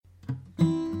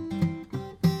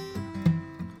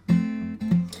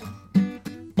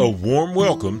A warm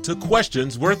welcome to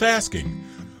Questions Worth Asking,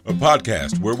 a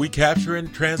podcast where we capture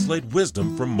and translate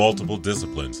wisdom from multiple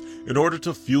disciplines in order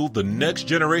to fuel the next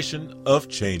generation of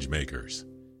changemakers.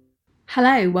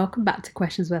 Hello, welcome back to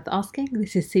Questions Worth Asking.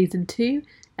 This is Season 2,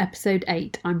 Episode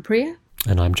 8. I'm Priya.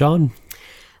 And I'm John.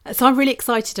 So I'm really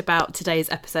excited about today's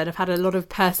episode. I've had a lot of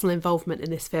personal involvement in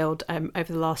this field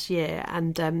over the last year,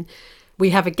 and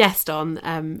we have a guest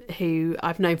on who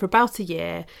I've known for about a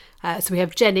year. So we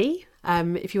have Jennie.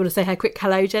 If you want to say her quick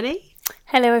hello, Jennie.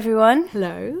 Hello, everyone.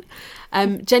 Hello.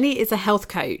 Jennie is a health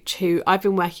coach who I've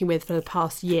been working with for the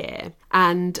past year,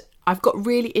 and I've got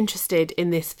really interested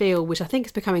in this field, which I think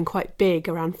is becoming quite big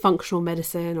around functional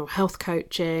medicine or health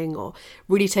coaching, or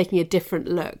really taking a different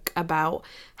look about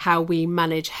how we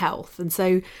manage health. And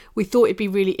so we thought it'd be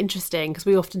really interesting, because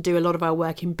we often do a lot of our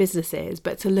work in businesses,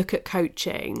 but to look at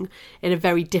coaching in a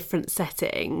very different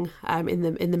setting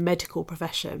in the medical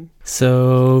profession.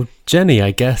 So, Jennie,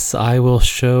 I guess I will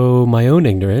show my own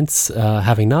ignorance,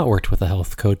 having not worked with a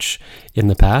health coach in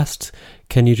the past.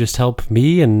 Can you just help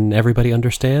me and everybody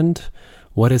understand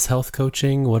what is health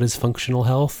coaching? What is functional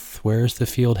health? Where is the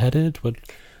field headed? What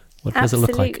does it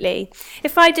look like? Absolutely.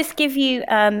 If I just give you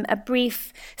a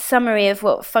brief summary of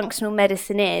what functional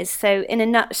medicine is. So in a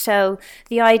nutshell,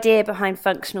 the idea behind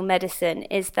functional medicine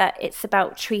is that it's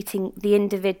about treating the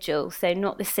individual. So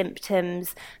not the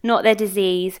symptoms, not their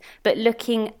disease, but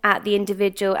looking at the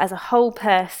individual as a whole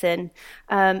person,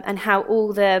 and how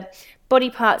all the body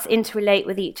parts interrelate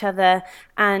with each other,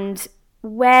 and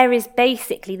where is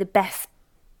basically the best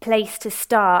place to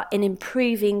start in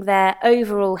improving their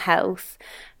overall health,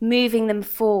 moving them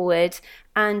forward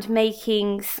and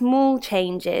making small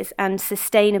changes and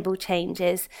sustainable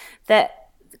changes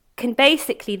that can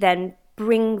basically then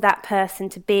bring that person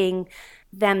to being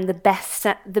them the best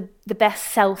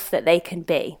self that they can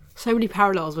be. So many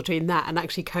parallels between that and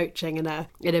actually coaching in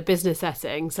a business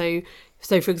setting. So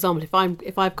for example,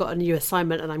 if I've got a new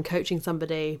assignment and I'm coaching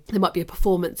somebody, there might be a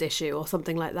performance issue or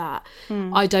something like that.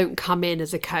 I don't come in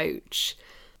as a coach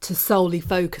to solely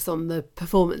focus on the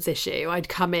performance issue. I'd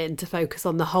come in to focus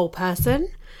on the whole person,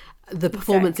 the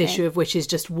performance issue of which is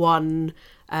just one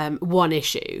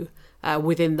issue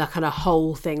within the kind of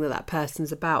whole thing that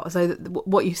person's about. So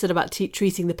what you said about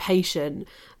treating the patient,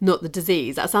 not the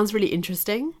disease, that sounds really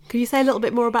interesting. Can you say a little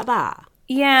bit more about that?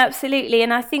 Yeah, absolutely.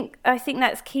 And I think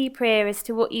that's key, Priya, as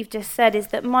to what you've just said, is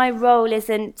that my role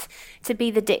isn't to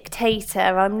be the dictator.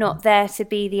 I'm not there to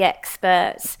be the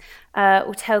expert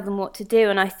or tell them what to do.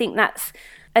 And I think that's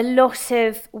a lot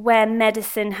of where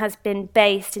medicine has been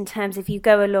based, in terms of you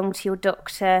go along to your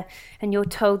doctor and you're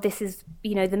told this is,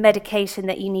 the medication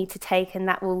that you need to take, and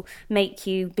that will make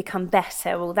you become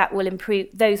better, or that will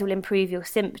improve your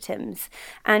symptoms.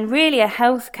 And really a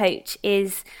health coach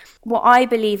is what I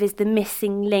believe is the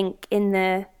missing link in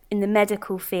the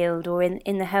medical field or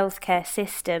in the healthcare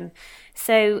system.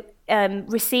 So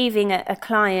receiving a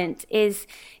client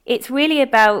it's really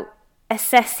about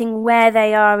assessing where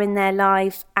they are in their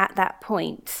lives at that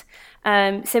point.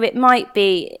 So it might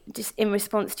be, just in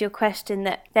response to your question,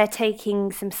 that they're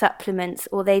taking some supplements,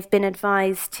 or they've been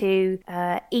advised to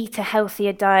eat a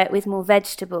healthier diet with more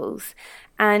vegetables.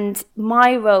 And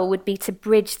my role would be to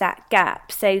bridge that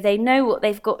gap, so they know what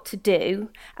they've got to do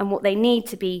and what they need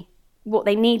to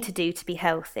do to be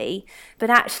healthy. But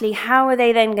actually, how are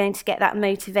they then going to get that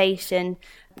motivation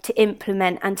to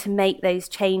implement and to make those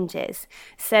changes?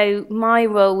 So my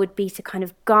role would be to kind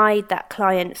of guide that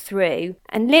client through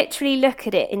and literally look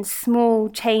at it in small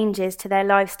changes to their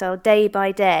lifestyle day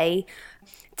by day,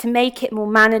 to make it more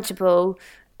manageable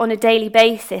on a daily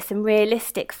basis and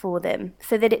realistic for them,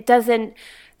 so that it doesn't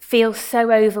feel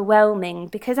so overwhelming.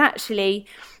 Because actually,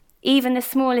 even the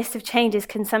smallest of changes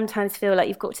can sometimes feel like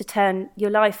you've got to turn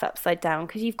your life upside down,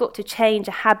 because you've got to change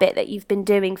a habit that you've been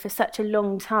doing for such a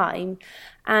long time.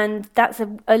 And that's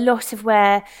a lot of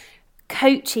where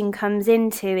coaching comes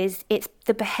into, is it's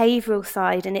the behavioural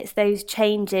side, and it's those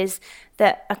changes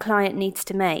that a client needs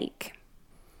to make.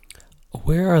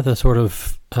 Where are the sort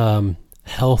of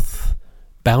health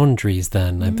boundaries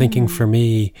then? I'm thinking for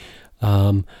me,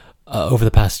 over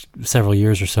the past several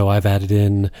years or so, I've added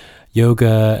in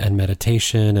yoga and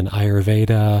meditation and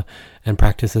Ayurveda and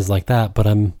practices like that. But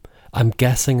I'm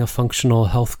guessing a functional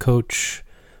health coach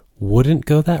wouldn't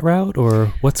go that route,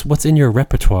 or what's in your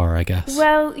repertoire, I guess?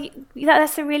 Well,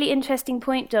 that's a really interesting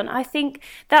point, John. I think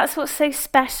that's what's so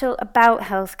special about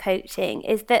health coaching,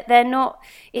 is that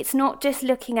it's not just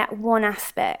looking at one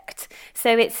aspect.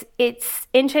 So it's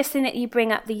interesting that you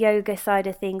bring up the yoga side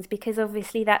of things, because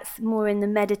obviously that's more in the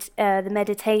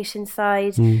meditation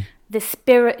side, the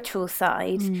spiritual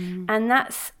side, and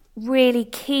that's really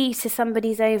key to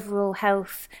somebody's overall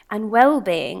health and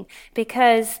well-being,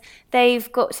 because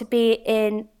they've got to be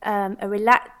in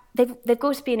they've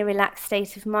got to be in a relaxed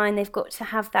state of mind. They've got to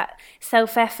have that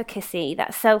self-efficacy,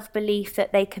 that self-belief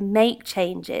that they can make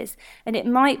changes. And it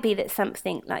might be that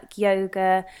something like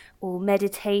yoga or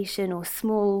meditation or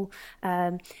small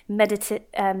meditative,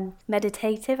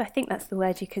 I think that's the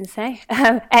word you can say,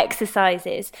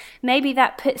 exercises, maybe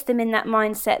that puts them in that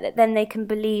mindset that then they can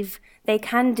believe they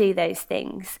can do those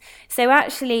things. So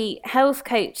actually, health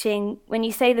coaching, when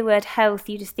you say the word health,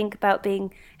 you just think about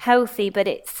being healthy, but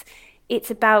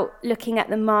it's about looking at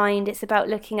the mind, it's about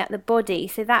looking at the body.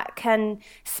 So that can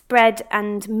spread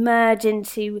and merge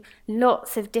into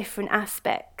lots of different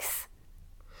aspects,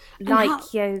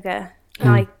 like yoga,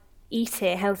 like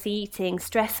healthy eating,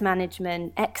 stress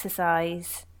management,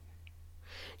 exercise.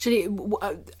 Actually,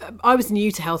 I was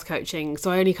new to health coaching,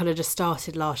 so I only kind of just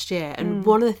started last year. And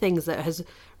one of the things that has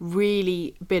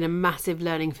really been a massive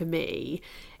learning for me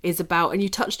is about, and you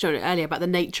touched on it earlier, about the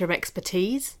nature of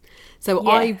expertise. So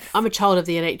yes. I'm a child of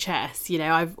the NHS. You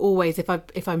know, I've always,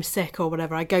 if I'm sick or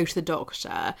whatever, I go to the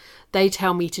doctor. They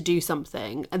tell me to do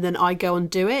something, and then I go and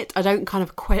do it. I don't kind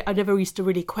of I never used to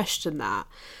really question that.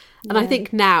 And I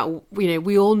think now, you know,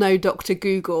 we all know Dr.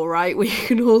 Google, right? We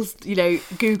can all, you know,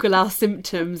 Google our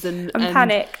symptoms and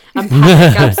panic. And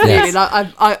panic, absolutely. Yes.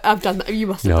 Like I've done that. You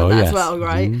must have done that as well,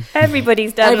 right?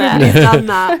 Everybody's done that. Everybody's done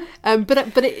that.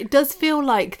 But it does feel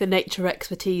like the nature of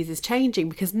expertise is changing,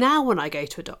 because now when I go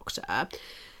to a doctor,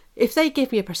 if they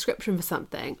give me a prescription for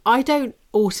something, I don't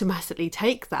automatically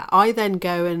take that. I then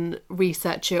go and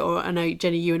research it, or I know,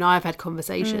 Jenny, you and I have had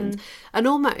conversations, and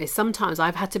almost sometimes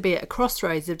I've had to be at a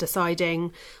crossroads of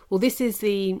deciding, well, this is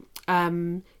the,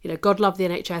 you know, God love the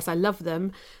NHS, I love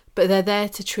them, but they're there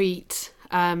to treat,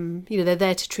 they're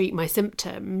there to treat my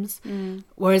symptoms,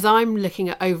 whereas I'm looking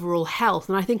at overall health.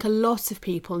 And I think a lot of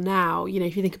people now, you know,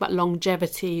 if you think about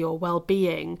longevity or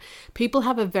well-being, people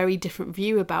have a very different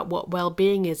view about what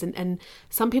well-being is, and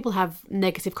some people have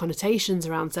negative connotations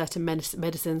around certain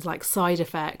medicines, like side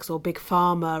effects or big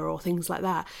pharma or things like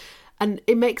that. And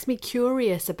it makes me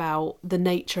curious about the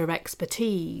nature of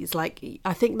expertise. Like,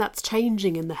 I think that's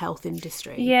changing in the health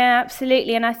industry. Yeah,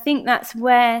 absolutely. And I think that's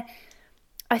where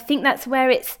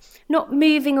it's not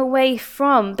moving away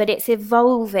from, but it's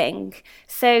evolving.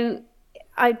 So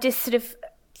I just sort of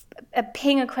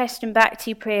ping a question back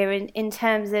to you, Priya, in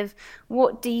terms of,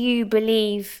 what do you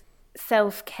believe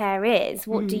self-care is?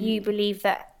 What do you believe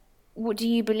that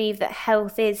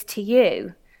health is to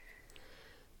you?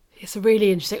 It's a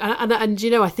really interesting, and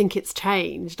you know, I think it's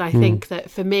changed. I think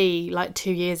that for me, like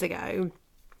 2 years ago,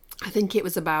 I think it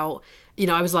was about, you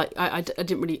know, I was like, I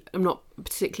didn't really, I'm not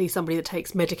particularly somebody that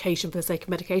takes medication for the sake of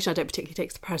medication. I don't particularly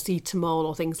take paracetamol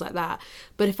or things like that.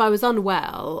 But if I was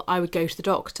unwell, I would go to the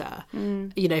doctor.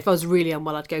 You know, if I was really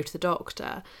unwell, I'd go to the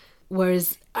doctor.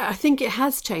 Whereas I think it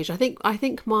has changed. I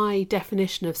think my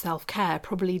definition of self-care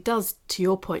probably does, to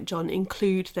your point, John,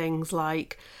 include things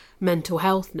like mental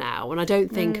health now. And I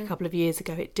don't think a couple of years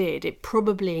ago it did. It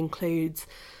probably includes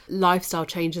lifestyle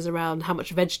changes around how much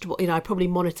vegetable, you know, I probably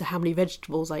monitor how many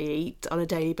vegetables I eat on a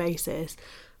daily basis.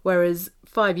 Whereas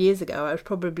 5 years ago, I was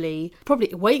probably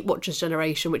Weight Watchers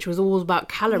generation, which was all about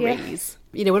calories.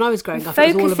 Yeah. You know, when I was growing up,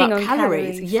 it was all about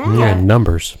calories. Yeah,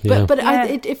 numbers. Yeah. But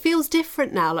it feels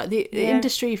different now. Like the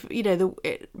industry, you know,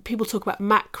 people talk about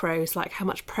macros, like how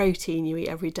much protein you eat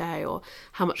every day, or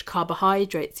how much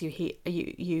carbohydrates you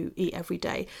eat every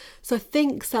day. So I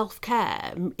think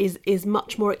self-care is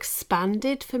much more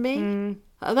expanded for me.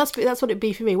 That's what it'd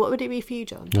be for me. What would it be for you,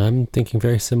 John? I'm thinking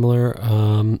very similar.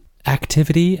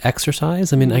 Activity,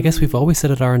 exercise. I mean, I guess we've always said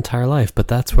it our entire life, but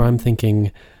that's where I'm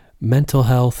thinking mental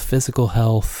health, physical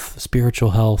health,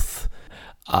 spiritual health.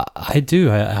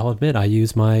 I'll admit, I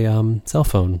use my cell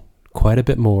phone quite a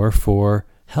bit more for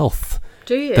health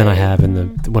than I have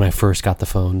when I first got the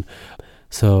phone.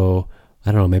 So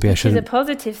I don't know, maybe I shouldn't. Which is a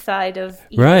positive side of...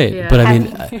 Right, yeah. But I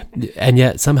mean, and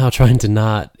yet somehow trying to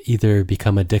not either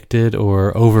become addicted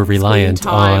or over-reliant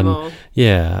on,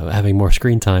 having more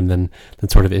screen time than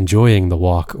sort of enjoying the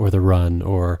walk or the run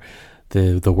or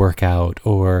the workout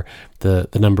or the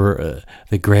number,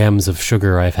 the grams of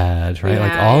sugar I've had, right?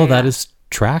 Like all of that is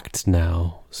tracked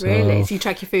now. So, really? So you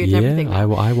track your food and everything? Yeah,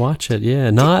 I watch it. Yeah,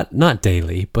 not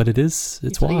daily, but it's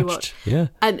watched. Yeah,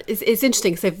 and it's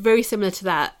interesting. So very similar to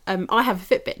that. I have a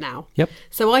Fitbit now. Yep.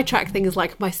 So I track things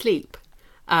like my sleep,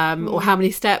 or how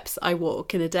many steps I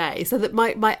walk in a day. So that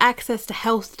my access to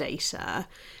health data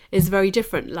is very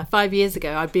different. Like 5 years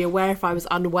ago, I'd be aware if I was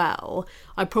unwell,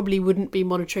 I probably wouldn't be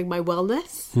monitoring my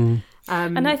wellness.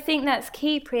 And I think that's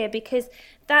key, Priya, because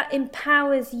that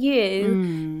empowers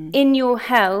you in your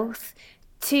health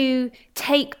to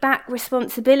take back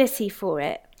responsibility for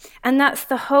it. And that's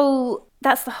the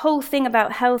whole thing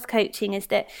about health coaching, is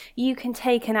that you can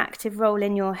take an active role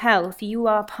in your health. You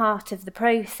are part of the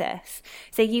process.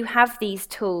 So you have these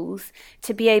tools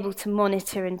to be able to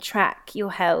monitor and track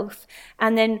your health.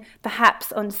 And then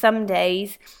perhaps on some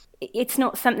days, it's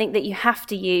not something that you have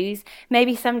to use.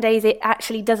 Maybe some days it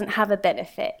actually doesn't have a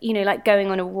benefit, like going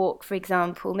on a walk, for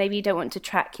example. Maybe you don't want to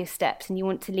track your steps and you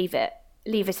want to leave it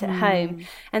at home.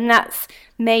 And that's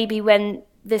maybe when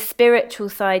the spiritual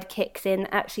side kicks in.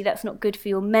 Actually, that's not good for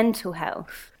your mental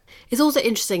health. It's also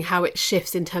interesting how it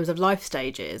shifts in terms of life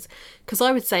stages, because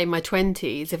I would say in my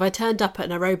 20s, if I turned up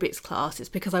at an aerobics class, it's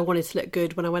because I wanted to look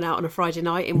good when I went out on a Friday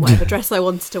night in whatever dress I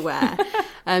wanted to wear.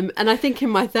 And I think in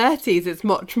my 30s, it's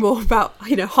much more about,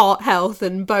 heart health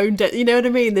and bone depth. You know what I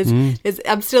mean?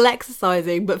 I'm still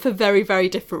exercising, but for very, very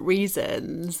different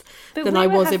reasons than I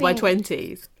was in my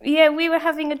 20s. Yeah, we were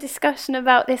having a discussion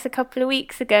about this a couple of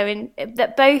weeks ago, and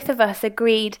that both of us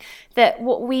agreed that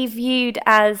what we viewed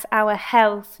as our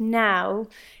health now,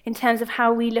 in terms of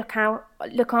how we look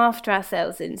after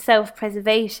ourselves and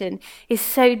self-preservation, is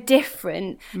so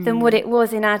different than what it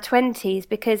was in our 20s,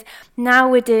 because now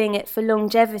we're doing it for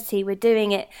longevity. We're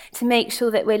doing it to make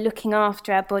sure that we're looking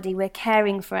after our body, we're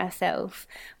caring for ourselves.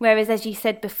 Whereas, as you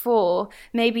said before,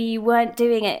 maybe you weren't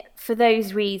doing it for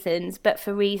those reasons, but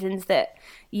for reasons that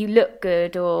you look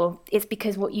good, or it's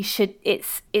because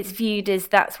it's viewed as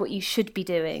that's what you should be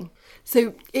doing.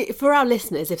 So for our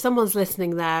listeners, if someone's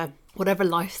listening there, whatever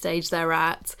life stage they're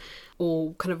at,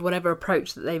 or kind of whatever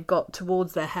approach that they've got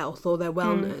towards their health or their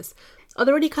wellness, are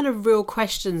there any kind of real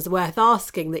questions worth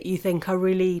asking that you think are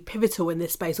really pivotal in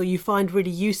this space, or you find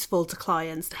really useful to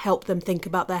clients to help them think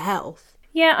about their health?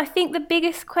 Yeah, I think the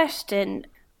biggest question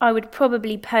I would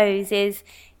probably pose is,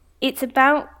 it's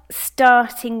about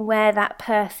starting where that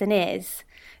person is.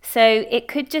 So it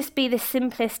could just be the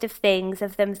simplest of things,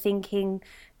 of them thinking,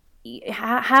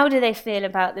 how do they feel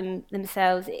about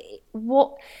themselves?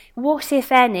 What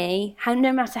if any,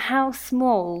 no matter how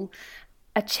small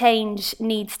a change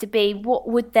needs to be, what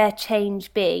would their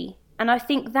change be? And I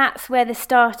think that's where the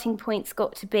starting point's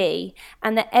got to be,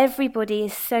 and that everybody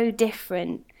is so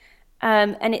different.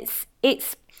 And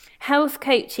it's health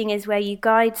coaching is where you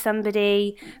guide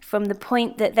somebody from the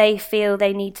point that they feel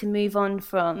they need to move on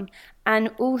from, and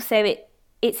also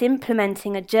it's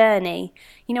implementing a journey.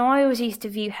 I always used to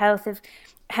view health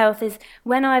as,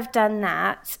 when I've done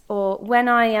that, or when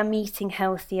I am eating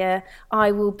healthier,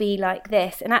 I will be like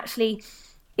this. And actually,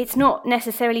 it's not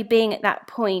necessarily being at that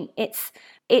point.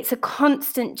 It's a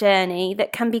constant journey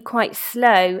that can be quite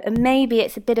slow, and maybe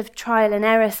it's a bit of trial and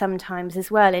error sometimes as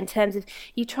well, in terms of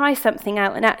you try something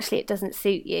out and actually it doesn't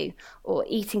suit you, or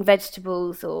eating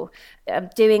vegetables, or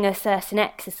doing a certain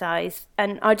exercise.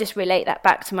 And I just relate that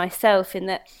back to myself, in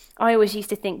that I always used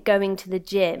to think going to the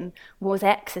gym was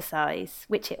exercise,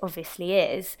 which it obviously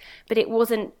is, but it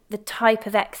wasn't the type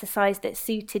of exercise that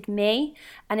suited me.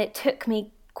 And it took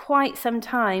me quite some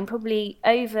time, probably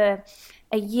over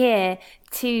a year,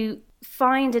 to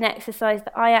find an exercise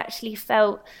that I actually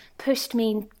felt pushed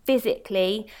me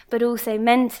physically but also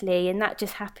mentally, and that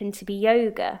just happened to be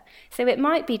yoga. So it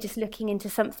might be just looking into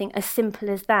something as simple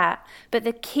as that, but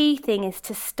the key thing is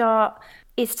to start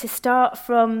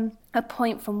from a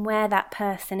point from where that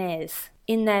person is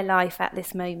in their life at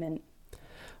this moment.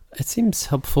 It seems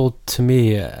helpful to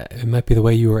me. It might be the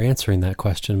way you were answering that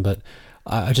question, but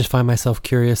I just find myself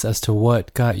curious as to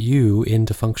what got you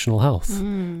into functional health.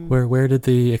 Where did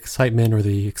the excitement or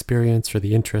the experience or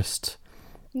the interest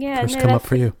first come up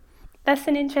for you? That's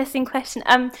an interesting question.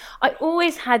 I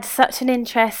always had such an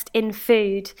interest in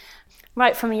food,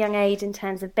 right from a young age, in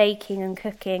terms of baking and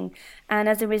cooking. And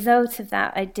as a result of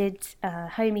that, I did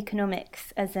home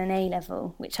economics as an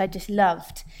A-level, which I just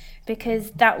loved, because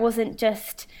that wasn't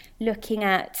just looking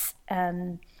at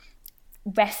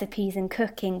recipes and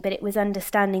cooking, but it was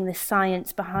understanding the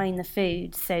science behind the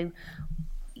food. So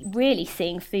really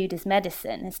seeing food as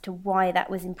medicine, as to why that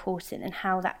was important and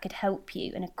how that could help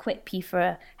you and equip you for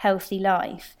a healthy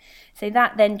life. So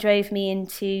that then drove me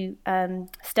into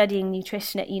studying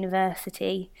nutrition at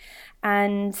university.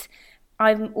 And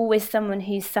I'm always someone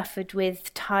who's suffered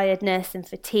with tiredness and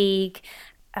fatigue,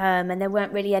 and there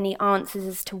weren't really any answers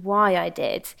as to why I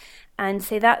did. And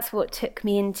so that's what took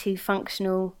me into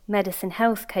functional medicine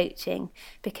health coaching,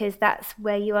 because that's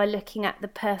where you are looking at the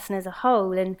person as a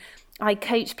whole. And I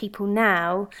coach people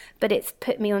now, but it's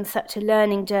put me on such a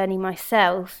learning journey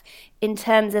myself, in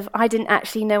terms of I didn't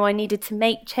actually know I needed to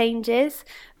make changes,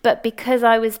 but because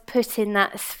I was put in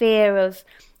that sphere of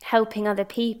helping other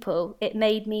people, it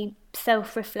made me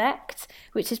self-reflect,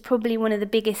 which is probably one of the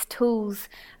biggest tools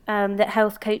that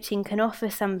health coaching can offer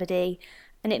somebody.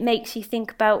 And it makes you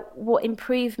think about what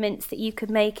improvements that you could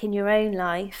make in your own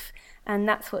life. And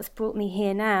that's what's brought me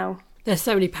here now. There's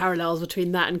so many parallels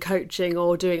between that and coaching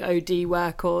or doing OD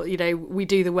work, or, you know, we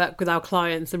do the work with our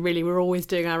clients and really we're always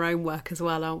doing our own work as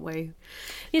well, aren't we?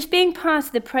 It's being part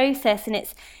of the process, and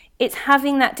it's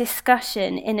having that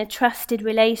discussion in a trusted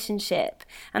relationship.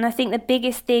 And I think the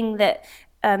biggest thing that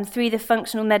through the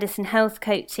functional medicine health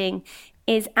coaching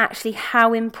is actually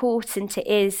how important it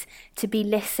is to be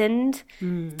listened,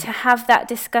 to have that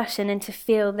discussion and to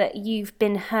feel that you've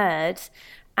been heard,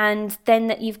 and then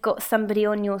that you've got somebody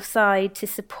on your side to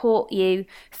support you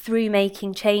through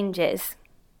making changes.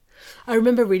 I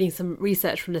remember reading some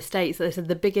research from the States that they said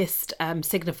the biggest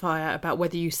signifier about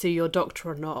whether you see your doctor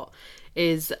or not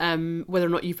is whether or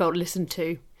not you felt listened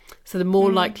to. So the more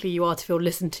likely you are to feel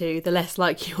listened to, the less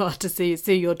likely you are to see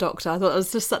your doctor. I thought that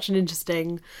was just such an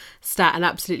interesting stat and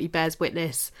absolutely bears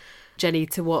witness, Jennie,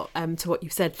 to what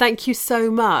you've said. Thank you so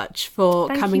much for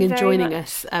coming and joining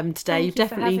us today. You've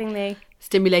definitely having me.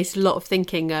 Stimulated a lot of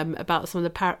thinking about some of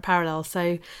the parallels.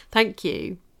 So thank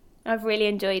you. I've really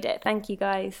enjoyed it. Thank you,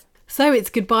 guys. So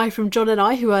it's goodbye from John and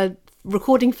I, who are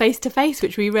recording face to face,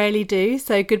 which we rarely do.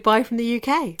 So goodbye from the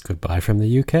UK. Goodbye from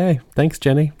the UK. Thanks,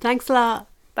 Jennie. Thanks a lot.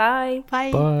 Bye.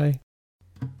 Bye. Bye.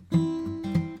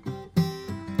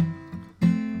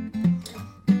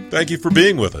 Thank you for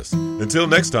being with us. Until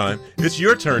next time, it's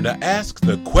your turn to ask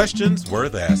the questions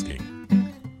worth asking.